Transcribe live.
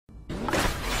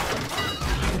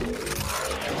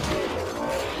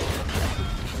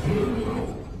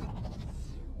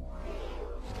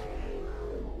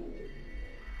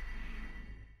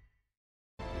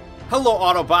Hello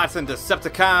Autobots and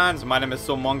Decepticons, my name is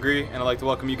Somungry, and I'd like to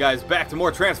welcome you guys back to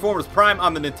more Transformers Prime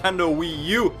on the Nintendo Wii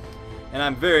U. And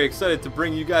I'm very excited to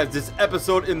bring you guys this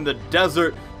episode in the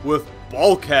desert with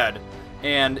Bulkhead.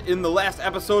 And in the last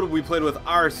episode we played with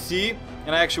RC,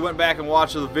 and I actually went back and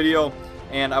watched the video,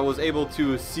 and I was able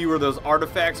to see where those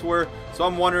artifacts were. So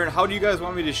I'm wondering, how do you guys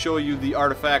want me to show you the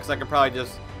artifacts? I could probably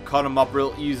just cut them up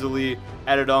real easily,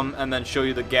 edit them, and then show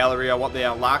you the gallery on what they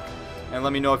unlock. And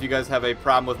let me know if you guys have a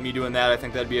problem with me doing that. I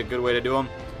think that'd be a good way to do them.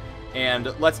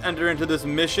 And let's enter into this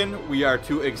mission. We are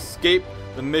to escape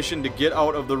the mission to get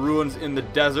out of the ruins in the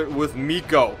desert with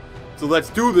Miko. So let's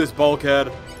do this, Bulkhead.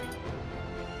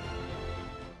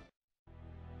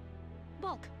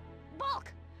 Bulk!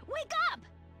 Bulk! Wake up!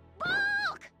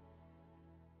 Bulk!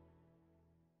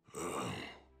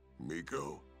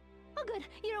 Miko? Oh good,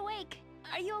 you're awake.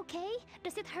 Are you okay?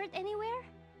 Does it hurt anywhere?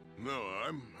 No,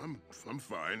 I'm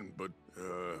fine, but,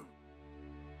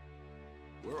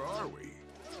 where are we?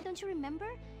 Don't you remember?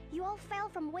 You all fell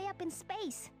from way up in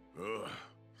space. Ugh,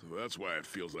 so that's why it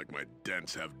feels like my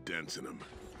dents have dents in them.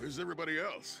 Where's everybody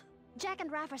else? Jack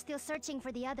and Raph are still searching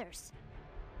for the others.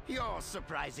 You're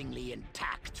surprisingly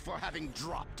intact for having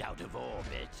dropped out of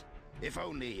orbit. If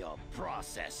only your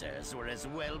processors were as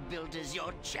well built as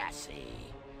your chassis.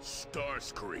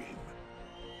 Starscream.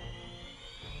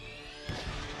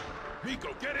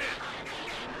 Miko, get in!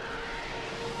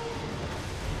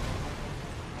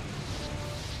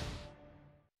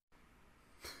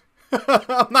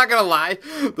 I'm not gonna lie,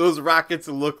 those rockets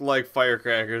look like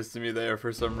firecrackers to me there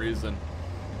for some reason.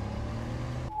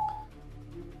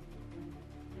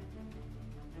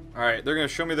 Alright, they're gonna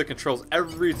show me the controls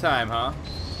every time, huh?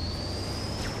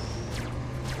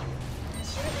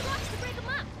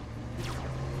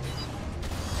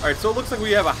 Alright, so it looks like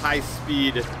we have a high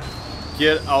speed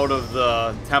get out of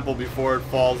the temple before it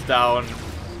falls down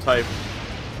type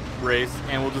race,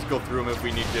 and we'll just go through them if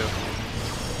we need to.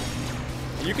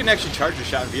 And you can actually charge your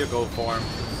shot in vehicle form.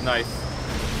 It's nice.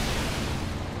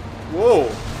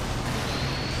 Whoa!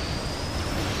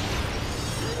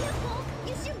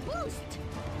 Use your boost.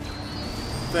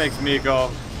 Thanks, Miko.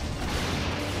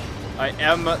 I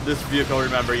am this vehicle,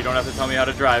 remember. You don't have to tell me how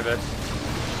to drive it.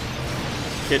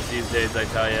 Kids these days, I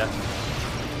tell ya.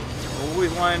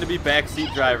 Always wanting to be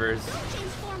backseat drivers. Don't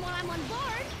change form while I'm on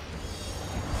board.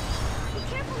 Be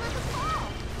careful not to fall.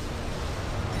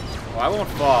 Oh, I won't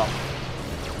fall.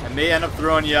 I may end up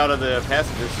throwing you out of the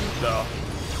passenger seat, though.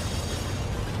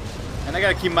 And I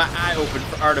gotta keep my eye open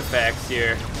for artifacts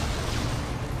here.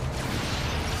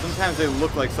 Sometimes they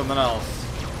look like something else.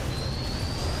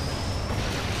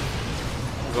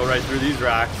 We'll go right through these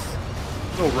rocks.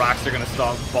 No rocks are gonna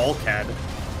stop Bulkhead.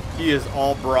 He is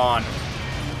all brawn.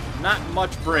 Not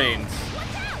much brains.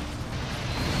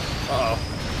 Uh-oh.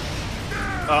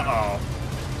 Uh-oh.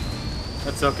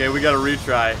 That's okay, we got a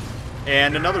retry.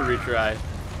 And another retry.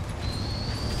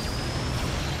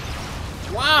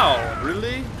 Wow,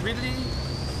 really? Really?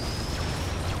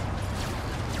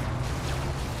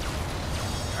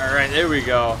 Alright, there we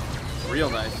go. Real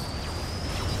nice.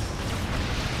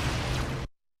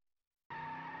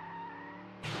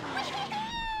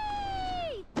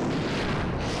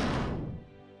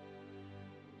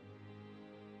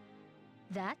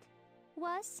 That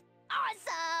was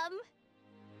awesome!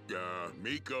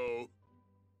 Miko.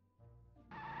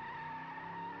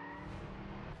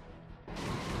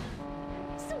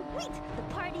 Sweet! The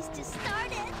party's just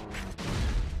started!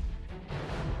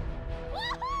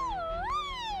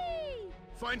 Woohoo!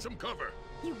 Find some cover.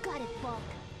 You got it, Bulk.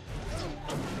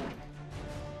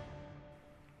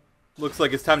 Looks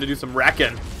like it's time to do some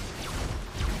wrecking.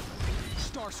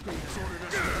 Starscream has ordered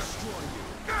us to destroy you.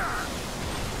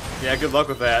 Yeah, good luck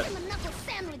with that. I'm a knuckle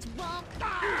sandwich, Bulk.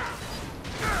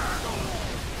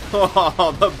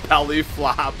 Oh, the belly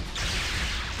flop.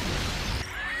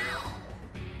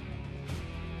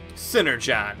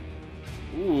 Synergon.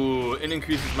 Ooh, it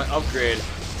increases my upgrade.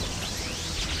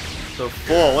 So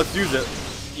full, let's use it.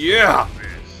 Yeah!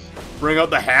 Bring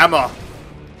out the hammer.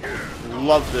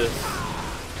 Love this.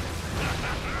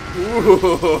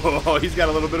 Ooh, he's got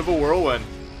a little bit of a whirlwind.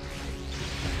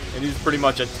 And he's pretty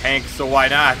much a tank, so why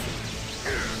not?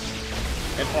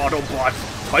 An Autobot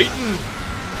Titan.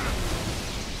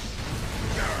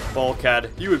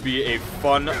 Bulkhead, he would be a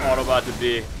fun Autobot to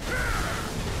be.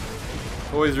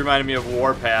 Always reminded me of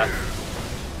Warpath.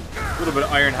 A little bit of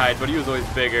Ironhide, but he was always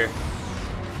bigger.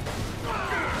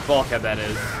 Bulkhead, that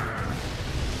is.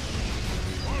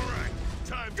 Alright,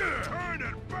 time to turn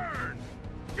and burn.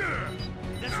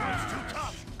 This one's too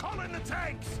tough. Call in the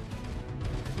tanks.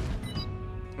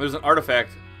 There's an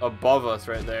artifact above us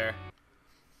right there.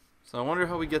 So I wonder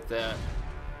how we get that.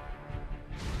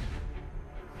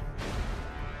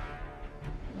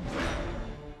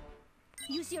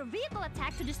 Use your vehicle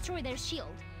attack to destroy their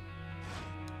shield.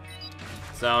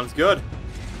 Sounds good.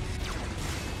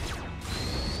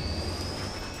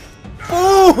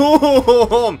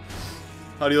 Boom!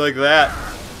 How do you like that?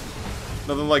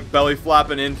 Nothing like belly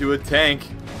flopping into a tank,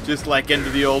 just like into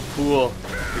the old pool.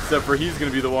 Except for he's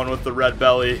gonna be the one with the red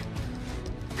belly.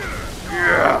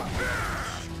 Yeah.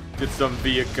 Get some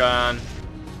Viacon.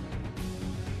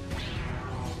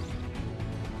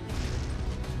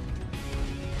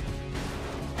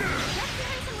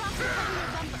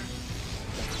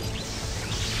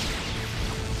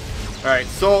 Alright,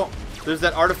 so there's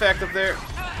that artifact up there.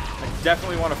 I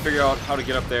definitely want to figure out how to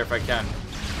get up there if I can.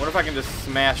 What if I can just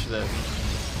smash this?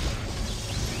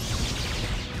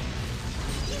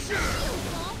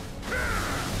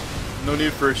 No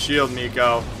need for a shield,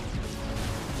 Miko.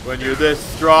 When you're this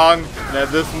strong and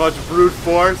have this much brute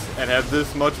force and have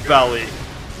this much belly.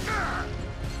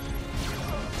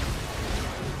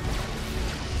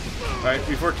 Alright,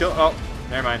 before kill. Oh,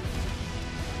 never mind.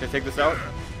 Can I take this out?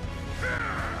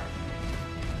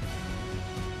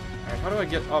 Alright, how do I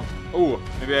get up? Oh,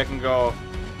 maybe I can go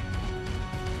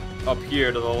up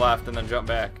here to the left and then jump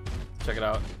back. Check it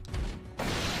out.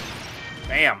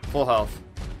 Bam! Full health.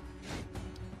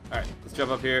 Alright, let's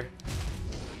jump up here.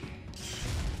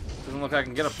 Doesn't look like I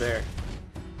can get up there.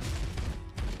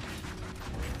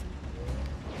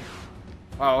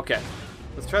 Wow, okay.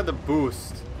 Let's try the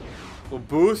boost. We'll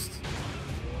boost.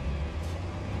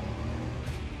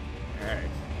 Alright.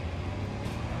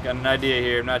 Got an idea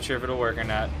here. I'm not sure if it'll work or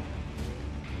not.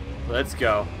 Let's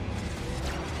go.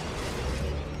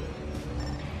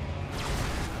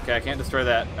 Okay, I can't destroy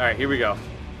that. Alright, here we go.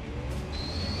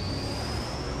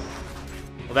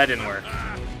 Well, that didn't work.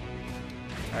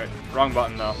 Alright, wrong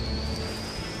button though.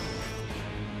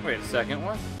 Wait a second,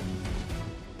 what?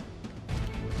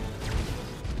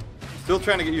 Still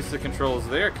trying to get used to the controls.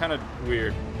 They are kind of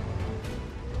weird.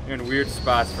 You're in weird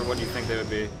spots for what you think they would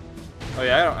be. Oh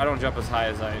yeah, I don't jump as high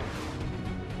as I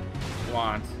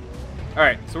want.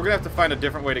 Alright, so we're gonna have to find a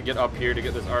different way to get up here to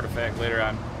get this artifact later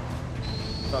on.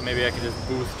 Thought maybe I could just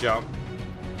boost jump.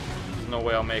 There's no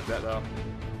way I'll make that though.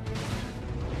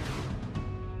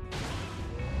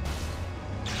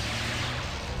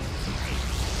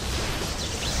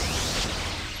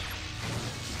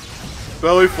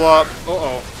 Belly flop.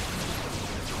 Uh-oh.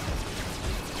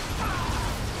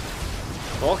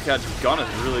 Bulkhead's gun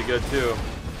is really good too.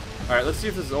 Alright, let's see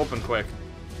if this is open quick.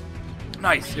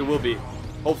 Nice, it will be.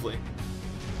 Hopefully.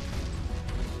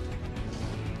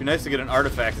 Be nice to get an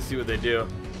artifact to see what they do.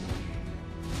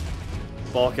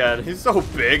 Bulkhead, he's so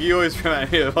big, he always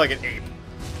reminds me of like an ape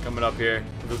coming up here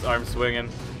with his arm swinging.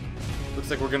 Looks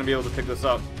like we're gonna be able to pick this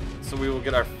up. So we will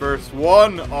get our first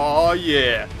one. Oh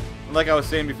yeah. And like I was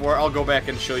saying before, I'll go back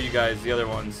and show you guys the other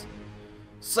ones.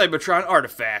 Cybertron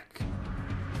artifact.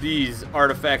 These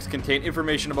artifacts contain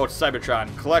information about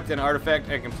Cybertron. Collect an artifact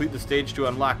and complete the stage to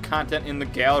unlock content in the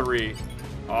gallery.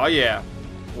 Oh yeah.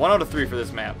 1 out of 3 for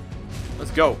this map. Let's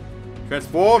go.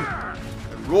 Transform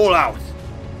and roll out.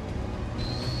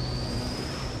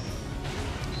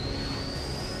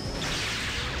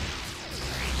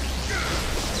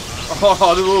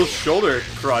 Oh, the little shoulder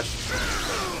crush.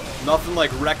 Nothing like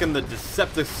wrecking the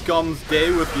Decepticons day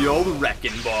with the old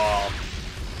wrecking ball.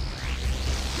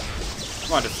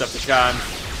 Come on,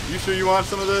 Decepticons. You sure you want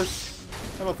some of this?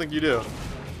 I don't think you do.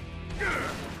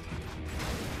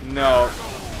 No,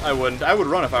 I wouldn't. I would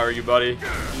run if I were you, buddy.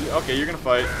 Okay, you're gonna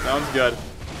fight. Sounds good.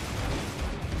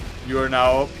 You are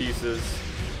now pieces.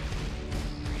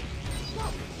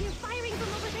 Whoa, you're firing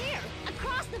from over there,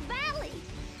 across the valley.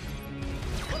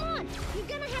 Come on, you're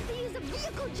gonna have to use a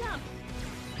vehicle jump.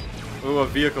 Ooh, a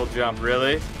vehicle jump,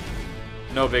 really?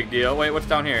 No big deal. Wait, what's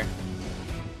down here?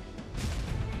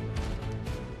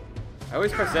 I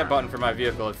always press that button for my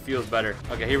vehicle. It feels better.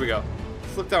 Okay, here we go.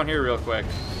 Let's look down here real quick.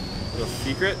 A little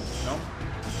secret? No?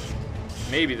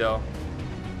 Maybe, though.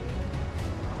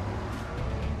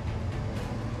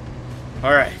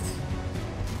 Alright.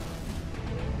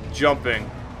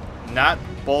 Jumping. Not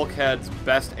Bulkhead's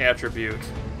best attribute.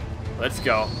 Let's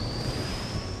go.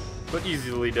 But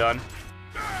easily done.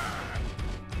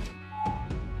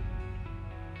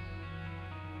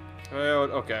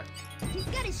 Okay. He's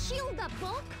got his shield up,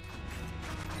 Bulk.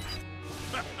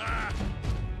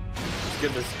 Let's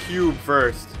get this cube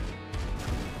first.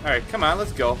 Alright, come on,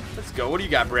 let's go. Let's go. What do you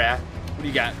got, brah? What do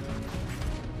you got?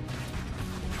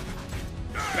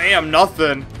 Bam,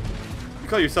 nothing. You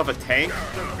call yourself a tank?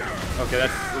 Okay,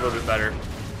 that's a little bit better.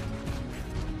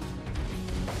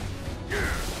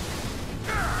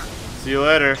 See you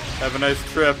later. Have a nice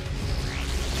trip.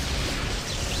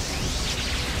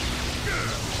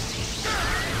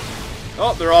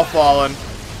 Oh, they're all falling.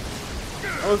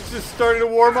 I was just starting to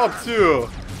warm up too.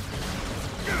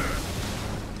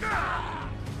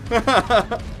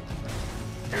 I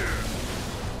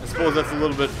suppose that's a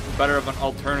little bit better of an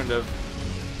alternative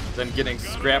than getting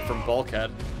scrap from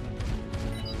Bulkhead.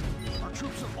 Our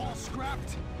troops are all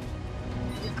scrapped.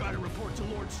 We've got to report to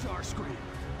Lord Starscream.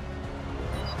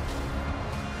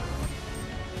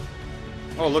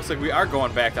 Oh, it looks like we are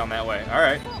going back down that way.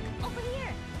 Alright. Look, over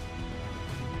here.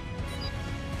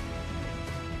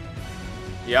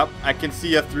 Yep, I can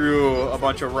see you through a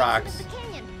bunch of rocks. The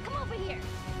canyon. Come over here.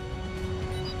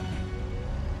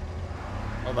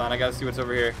 Hold on, I gotta see what's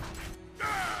over here.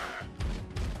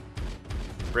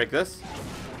 Break this.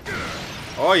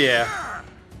 Oh, yeah.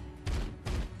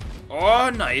 Oh,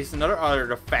 nice. Another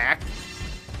artifact.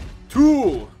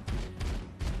 2.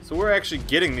 So we're actually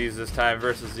getting these this time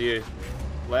versus the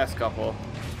last couple.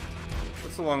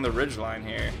 What's along the ridge line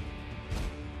here?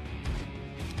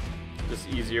 Just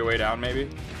easier way down, maybe?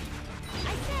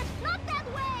 I said not that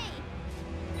way.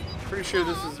 Pretty sure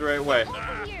this is the right way.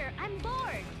 Over here. I'm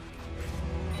bored.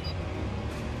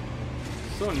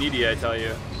 So needy, I tell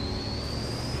you.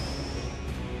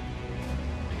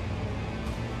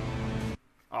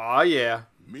 Aw, yeah.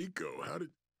 Miko,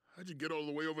 how'd you get all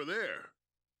the way over there?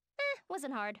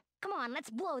 Wasn't hard. Come on, let's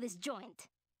blow this joint.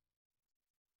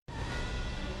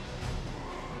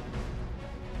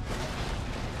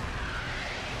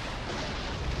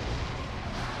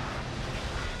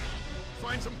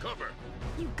 Find some cover.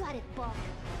 You got it, Bulk.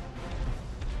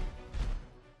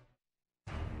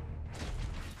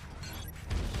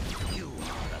 You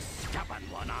are a stubborn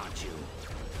one, aren't you?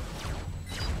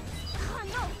 Oh,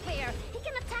 no fair. He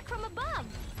can attack from above.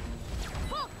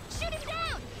 Bulk, shoot him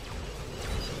down.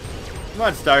 Come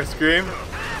on, Starscream.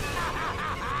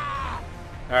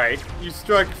 Alright, you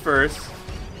struck first,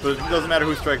 but it doesn't matter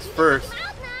who strikes first.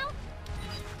 Out now.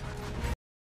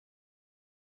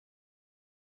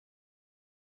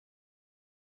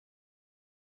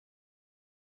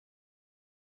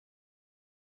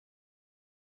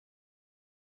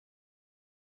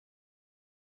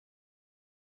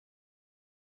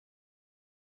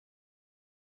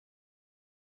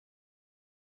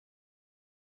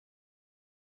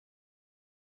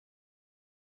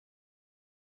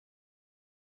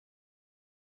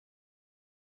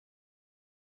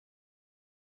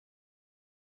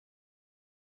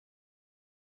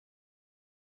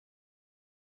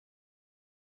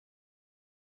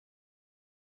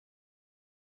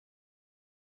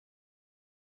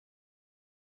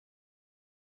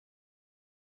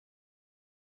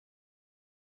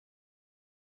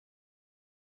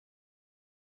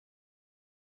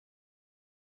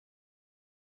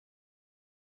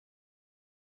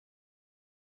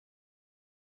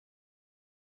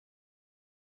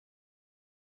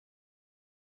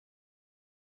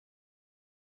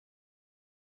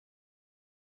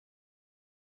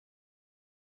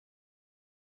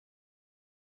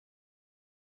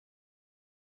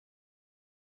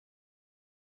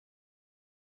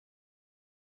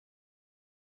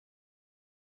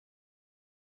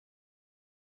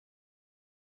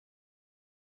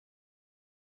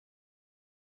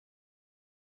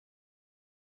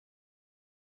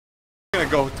 Gonna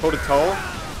go toe to toe.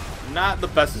 Not the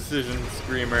best decision,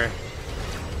 Screamer.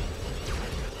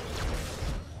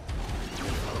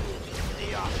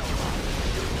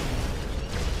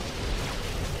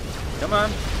 Come on.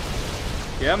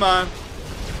 Come on.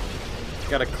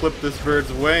 Gotta clip this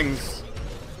bird's wings.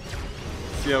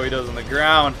 See how he does on the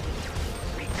ground.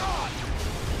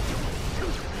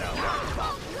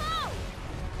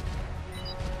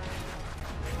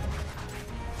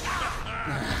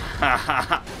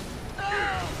 Haha.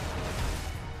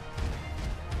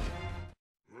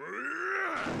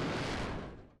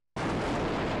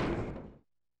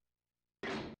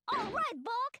 All right,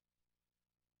 Bulk.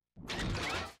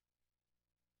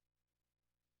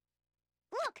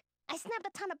 Look, I snapped a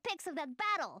ton of pics of that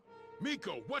battle.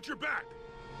 Miko, watch your back!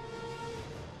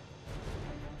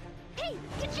 Hey,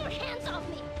 get your hands off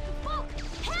me! Bulk,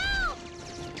 help!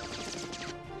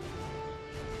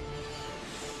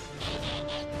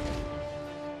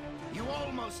 You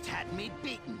almost had me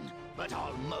beaten, but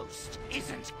almost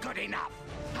isn't good enough.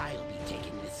 I'll be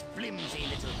taking this flimsy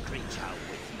little creature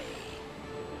with me.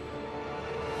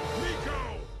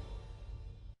 Miko!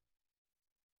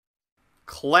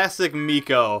 Classic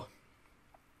Miko.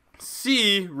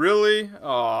 C, really?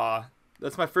 Aw,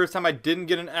 that's my first time I didn't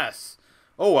get an S.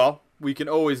 Oh well, we can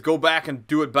always go back and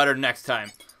do it better next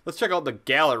time. Let's check out the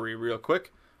gallery real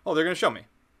quick. Oh, they're gonna show me.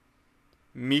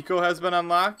 Miko has been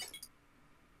unlocked.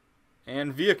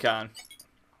 And Viacon.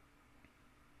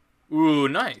 Ooh,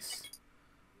 nice.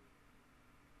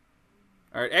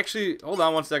 Alright, actually, hold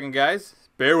on one second, guys.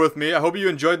 Bear with me. I hope you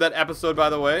enjoyed that episode, by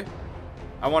the way.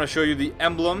 I want to show you the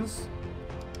emblems.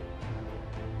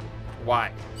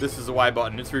 Y. This is the Y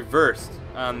button. It's reversed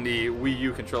on the Wii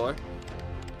U controller.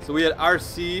 So we had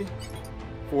RC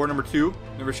for number 2.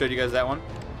 Never showed you guys that one.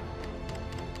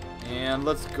 And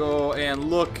let's go and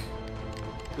look.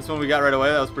 This one we got right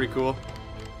away. That was pretty cool.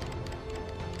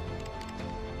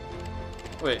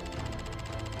 Wait.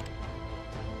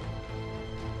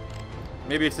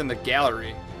 Maybe it's in the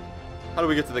gallery. How do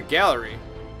we get to the gallery?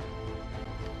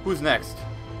 Who's next?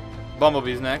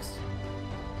 Bumblebee's next.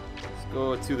 Let's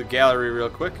go to the gallery real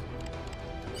quick.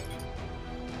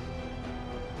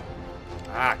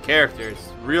 Ah, characters.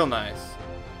 Real nice.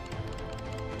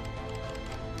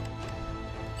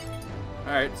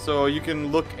 Alright, so you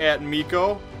can look at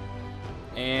Miko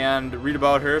and read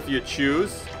about her if you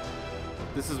choose.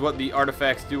 This is what the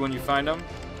artifacts do when you find them.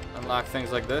 Unlock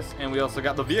things like this. And we also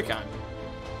got the Viacon.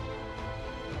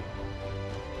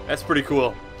 That's pretty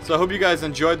cool. So I hope you guys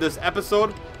enjoyed this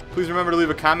episode. Please remember to leave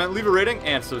a comment, leave a rating,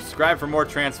 and subscribe for more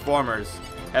Transformers.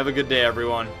 Have a good day,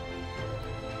 everyone.